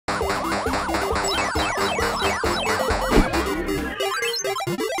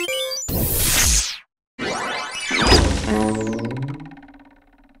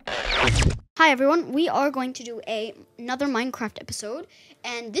Hi everyone, we are going to do another Minecraft episode,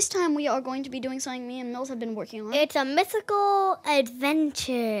 and this time we are going to be doing something me and Mills have been working on. It's a mythical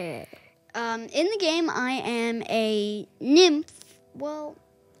adventure. In the game, I am a nymph,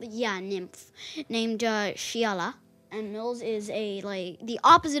 nymph, named Shiala, and Mills is the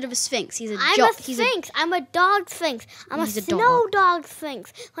opposite of a sphinx. He's a sphinx. I'm a dog sphinx. I'm a snow dog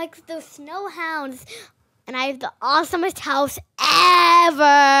sphinx, like the snow hounds. And I have the awesomest house ever.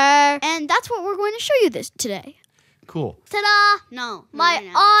 And that's what we're going to show you today. Cool. Ta-da! No.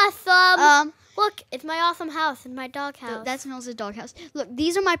 Awesome. Look, it's my awesome house and my dog house. That's Mills' dog house. Look,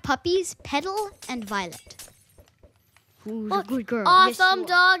 these are my puppies, Petal and Violet. Who's a good girl? Awesome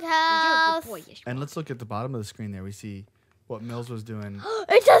dog house. You're a good boy. And let's look at the bottom of the screen there. We see what Mills was doing.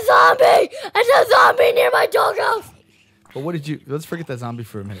 It's a zombie! It's a zombie near my dog house. But what did you... Let's forget that zombie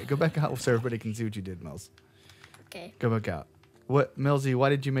for a minute. Go back out so everybody can see what you did, Mills. Okay. Go back out. What, Millsy, why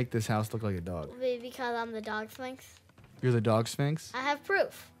did you make this house look like a dog? Because I'm the dog sphinx. You're the dog sphinx? I have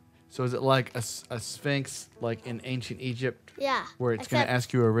proof. So is it like a sphinx like in ancient Egypt? Yeah. Where it's going to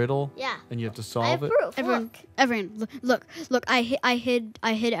ask you a riddle? Yeah. And you have to I solve have it? proof. Everyone, look! I hid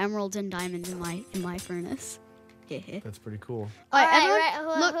emeralds and diamonds in my furnace. That's pretty cool. All right.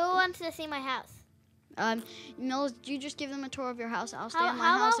 Who wants to see my house? Mills, you just give them a tour of your house. I'll stay in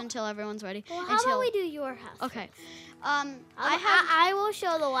my house until everyone's ready. Well, how about we do your house? Okay. I will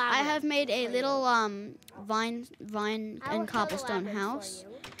show the labyrinth. I have made a little vine and cobblestone house,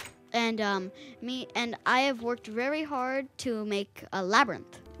 and I have worked very hard to make a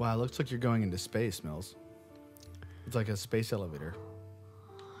labyrinth. Wow, it looks like you're going into space, Mills. It's like a space elevator.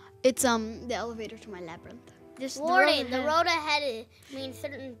 It's the elevator to my labyrinth. Warning, the road ahead means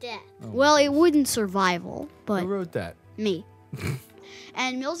certain death. Oh, well, it wouldn't survival, but who wrote that? Me.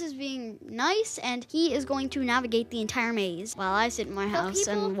 And Mills is being nice, and he is going to navigate the entire maze while I sit in my house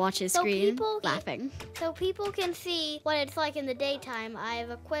and watch his screen, laughing. So people can see what it's like in the daytime. I've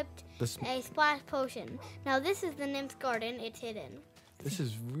equipped a splash potion. Now this is the nymph's garden. It's hidden. This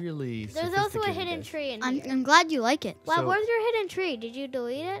is really There's also a hidden tree in here. I'm glad you like it. Wow, where's your hidden tree? Did you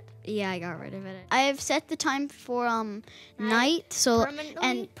delete it? Yeah, I got rid of it. I have set the time for night, so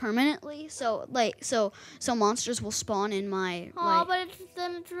permanently. So monsters will spawn in my. But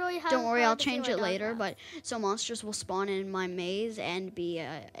then it's really hard. Don't worry, I'll change it later. But so monsters will spawn in my maze and be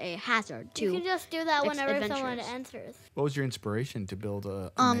a hazard to. You can just do that whenever someone enters. What was your inspiration to build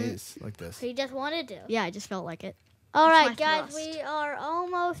a maze like this? He just wanted to. Yeah, I just felt like it. All right, guys, we are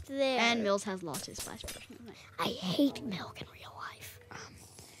almost there. And Mills has lost his splash potion. I hate milk in real life.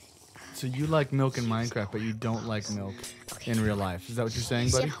 So you like milk in Minecraft, but you don't like milk in real life. Is that what you're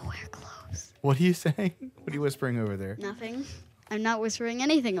saying, buddy? Don't wear clothes. What are you saying? What are you whispering over there? Nothing. I'm not whispering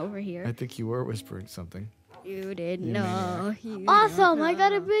anything over here. I think you were whispering something. You did no. Awesome! I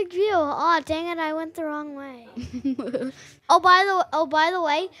got a big view. Oh, dang it! I went the wrong way. Oh, by the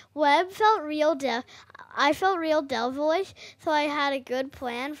way, Webb felt real I felt real devilish, so I had a good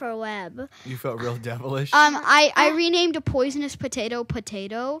plan for Webb. You felt real devilish. I renamed a poisonous potato,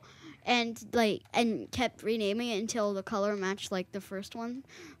 and kept renaming it until the color matched like the first one,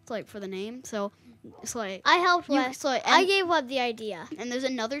 for the name. So. It's like I helped Webb. I gave Webb the idea. And there's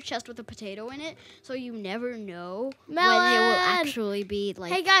another chest with a potato in it, so you never know Melon! when it will actually be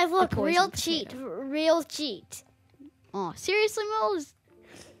like. Hey guys, look, real potato. cheat. Oh, seriously, Mills?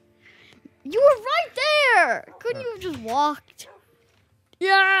 You were right there. Couldn't you have just walked?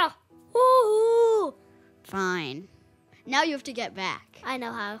 Yeah. Woohoo! Fine. Now you have to get back. I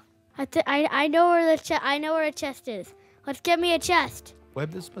know how. I know where I know where a chest is. Let's get me a chest.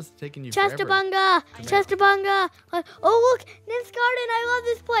 Webb, this must have taken you Chestabunga! Chestabunga! Oh, look! Nymph's Garden! I love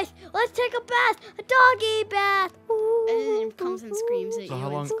this place! Let's take a bath! A doggy bath! Ooh. And then it comes and screams at you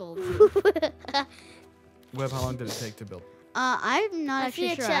and scolds you. Webb, how long did it take to build? I'm not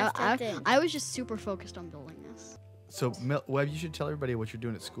actually sure. I I was just super focused on building this. So, Webb, you should tell everybody what you're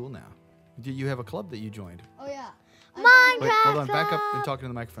doing at school now. You have a club that you joined. Oh, yeah. Minecraft Wait, hold on. Club. Back up and talk into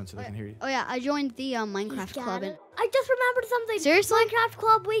the microphone so they can hear you. Oh, yeah. I joined the Minecraft Club. I just remembered something. Seriously? Minecraft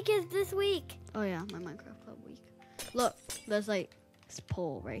Club week is this week. Oh, yeah. My Minecraft Club week. Look, there's this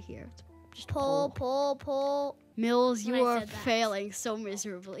pole right here. It's just pull. Mills, you are failing so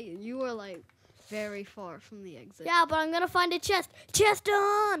miserably. You are very far from the exit. Yeah, but I'm gonna find a chest. Chest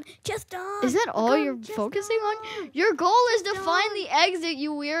on. Is that all you're focusing on? Your goal is to find the exit,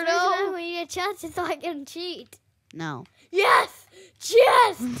 you weirdo. We need a chest so I can cheat. No. Yes.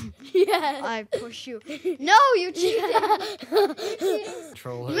 Yes. Yes. I push you. No, you cheated.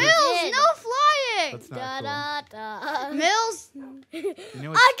 Troll her. Mills, no flying. That's not cool. Da. Mills, You know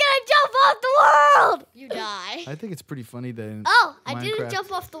I'm gonna jump off the world. You die. I think it's pretty funny that in Oh, I Minecraft, didn't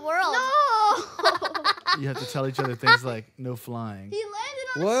jump off the world. No. you have to tell each other things like no flying. He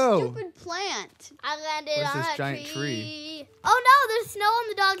landed on Whoa. a stupid plant. I landed What's on this a giant tree. Oh no, there's snow on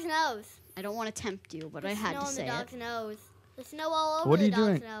the dog's nose. I don't want to tempt you, but I There's had snow to on say the dog's it. nose. There's snow all over What are the you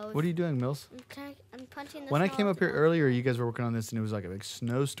dog's doing? nose. What are you doing, Mills? I'm punching the When I snow came off up the here dog's earlier, you guys were working on this, and it was like a big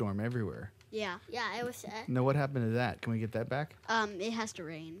snowstorm everywhere. Yeah. Yeah, it was. Now, what happened to that? Can we get that back? It has to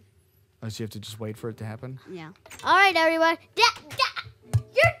rain. Oh, so you have to just wait for it to happen? Yeah. All right, everyone.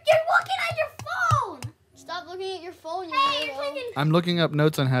 You're looking at your phone. Stop looking at your phone, you Hey, you're weirdo. taking. I'm looking up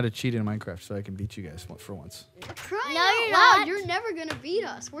notes on how to cheat in Minecraft so I can beat you guys for once. You're crying No, out you're loud. not. You're never gonna beat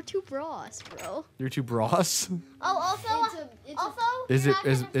us. We're two bros, bro. You're two bros? Oh, also, Is you're it not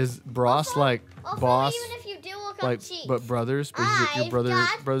is gonna- is bros also- like also, boss? even if you do look Like up cheats. but brothers? But is it your I've brother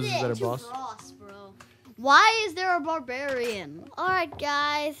got brothers this. that are Two boss? bros, bro. Why is there a barbarian? All right,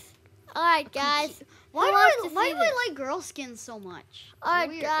 guys. All right, guys. Why Who do wants I, to why see do this? I like girl skin so much? All right,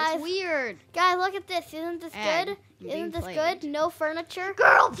 Weird. guys. It's weird. Guys, look at this. Isn't this Ag, good? you're Isn't being this played. good? No furniture.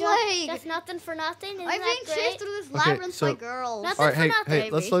 Girl Just- plague. Just nothing for nothing. Isn't I'm that being great? chased through this Okay, labyrinth so- by girls. That's All right, for hey, nothing, hey,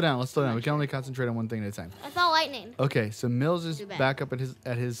 let's baby. slow down. Let's slow down. We can only concentrate on one thing at a time. I saw lightning. Okay, so Mills is Too bad. back up at his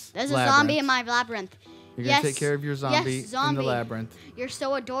There's a labyrinth. zombie in my labyrinth. You're gonna Yes. take care of your zombie, Yes, in zombie. the labyrinth. You're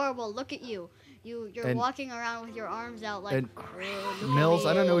so adorable. Look at you. You're And- walking around with your arms out like. And Mills,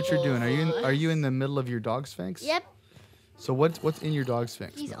 I don't know what you're doing. Are you in the middle of your dog sphinx? Yep. So what's in your dog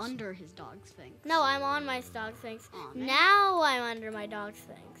sphinx? He's Mills? under his dog sphinx. No, I'm on my dog sphinx. Aw, man. Now I'm under my dog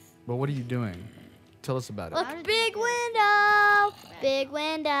sphinx. Well, what are you doing? Tell us about it. Look, How did big you window. Big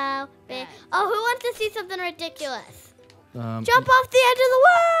window. Big. Bad. Oh, who wants to see something ridiculous? Um, Jump off the edge of the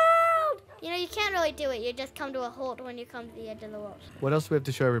world. You know, you can't really do it. You just come to a halt when you come to the edge of the world. What else do we have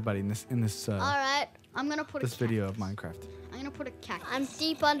to show everybody in this All right. I'm gonna put this a video of Minecraft? I'm gonna put a cactus. I'm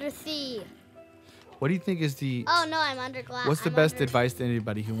deep under sea. What do you think is the Oh no, I'm under glass. what's the I'm best under advice to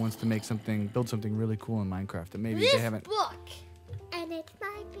anybody who wants to build something really cool in Minecraft that maybe This they haven't? book. And it's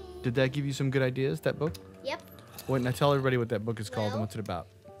my baby. Did that give you some good ideas? That book? Yep. What? Now tell everybody what that book is called and Well- what's it about.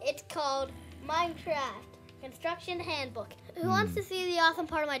 It's called Minecraft Construction Handbook. Who Hmm. wants to see the awesome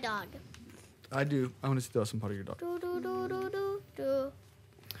part of my dog? I do. I want to see the awesome part of your dog. Do do do do do do.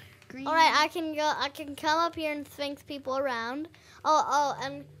 Green. All right, I can go. I can come up here and sphinx people around.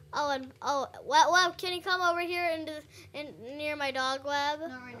 Web, can you come over here near my dog, Web? Not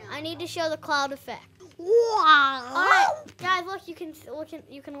right now. I need to show the cloud effect. Wow. All right, guys, look. You can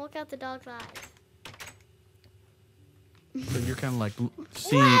look out the dog's eyes. So you're kind of like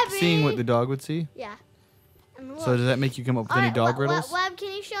Webby! seeing what the dog would see. Yeah. And So does that make you come up with All any right, dog riddles? Web,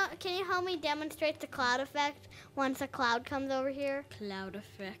 can you help me demonstrate the cloud effect once a cloud comes over here? Cloud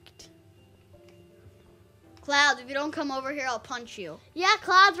effect. Clouds, if you don't come over here, I'll punch you. Yeah,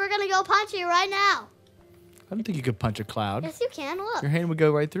 clouds, we're gonna go punch you right now. I don't think you could punch a cloud. Yes, you can. Look. Your hand would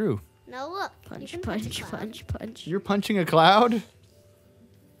go right through. No, look. You can a cloud. punch. You're punching a cloud?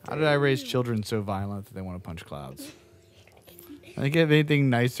 How did I raise children so violent that they want to punch clouds? I think have anything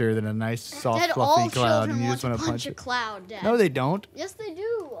nicer than a nice, soft, Dad, all fluffy cloud, children and you want just to want to punch punch a it. cloud, Dad. No, they don't. Yes, they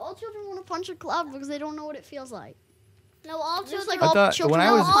do. All children want to punch a cloud because they don't know what it feels like. No, all Just children. like I all thought children when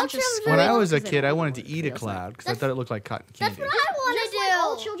I want was to punch a children- squid when I was a because they kid, don't I know wanted what to it eat a feels cloud like. because I thought it looked like cotton That's candy. what I want Just to like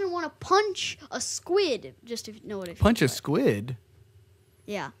all do. children want to punch a squid just to know what it feels Punch a like. squid?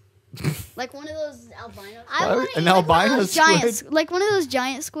 Yeah. Like one of those albino. I Why wanna would- eat an like albino Those giant, squid? like one of those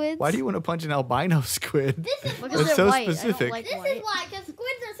giant squids. Why do you want to punch an albino squid? This is Because It's they're so white. I don't specific. like This white. is why, because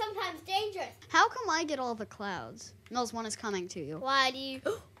squids are sometimes dangerous. How come I get all the clouds? Mills, one is coming to you. Why do you?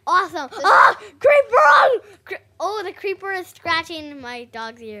 Awesome! Ah, creeper! Oh, the creeper is scratching my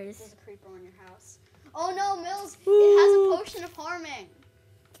dog's ears. There's a creeper on your house. Oh no, Mills! It has a potion of harming.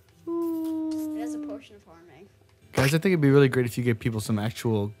 It has a potion of harming. Guys, I think it'd be really great if you gave people some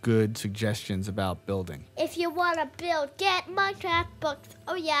actual good suggestions about building. If you want to build, get Minecraft books.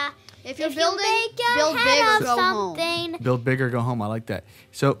 Oh yeah. If you're If building, you make your build head big or of go home. something. Build big or go home. I like that.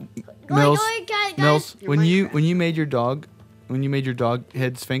 So, Mills, guys. Mills, Your when you Minecraft. made your dog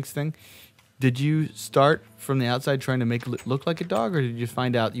head sphinx thing, did you start from the outside trying to make it look like a dog, or did you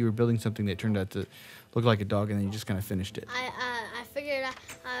find out you were building something that turned out to look like a dog, and then you just kind of finished it? I figured out.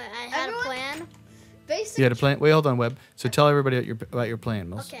 I had Everyone- a plan. Basic. You had a plan. Wait, hold on, Webb. So tell everybody about your plan,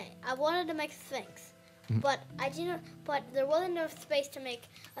 Mills. Okay, I wanted to make a sphinx, Mm-hmm. but I didn't. But there wasn't enough space to make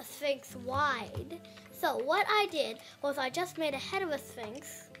a sphinx wide. So what I did was I just made a head of a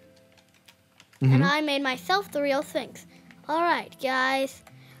sphinx, Mhm. and I made myself the real sphinx. All right, guys,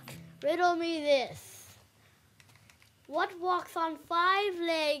 riddle me this: what walks on 5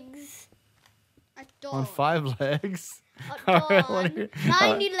 legs? A dog. On 5 legs. All right, I wanna dawn, hear-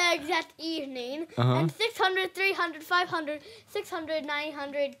 90 legs at evening, Uh-huh. and 600, 300, 500, 600,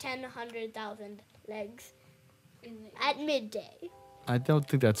 900, 10, 100,000 legs at midday. I don't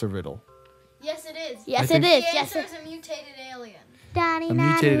think that's a riddle. Yes, it is. Yes, think- it is. The Yes, answer it is a mutated alien. A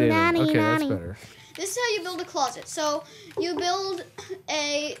mutated alien. Okay, that's better. This is how you build a closet. So you build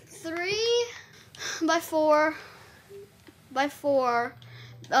a 3 by 4 by 4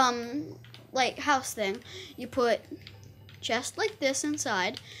 like house thing. You put chest like this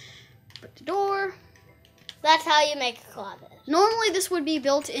inside. Put the door. That's how you make a closet. Normally this would be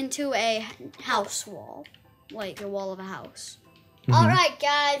built into a house wall, like the wall of a house. All right,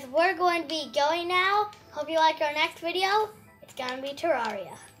 guys, we're going to be going now. Hope you like our next video. It's going to be Terraria.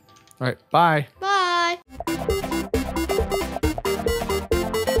 All right, bye. Bye.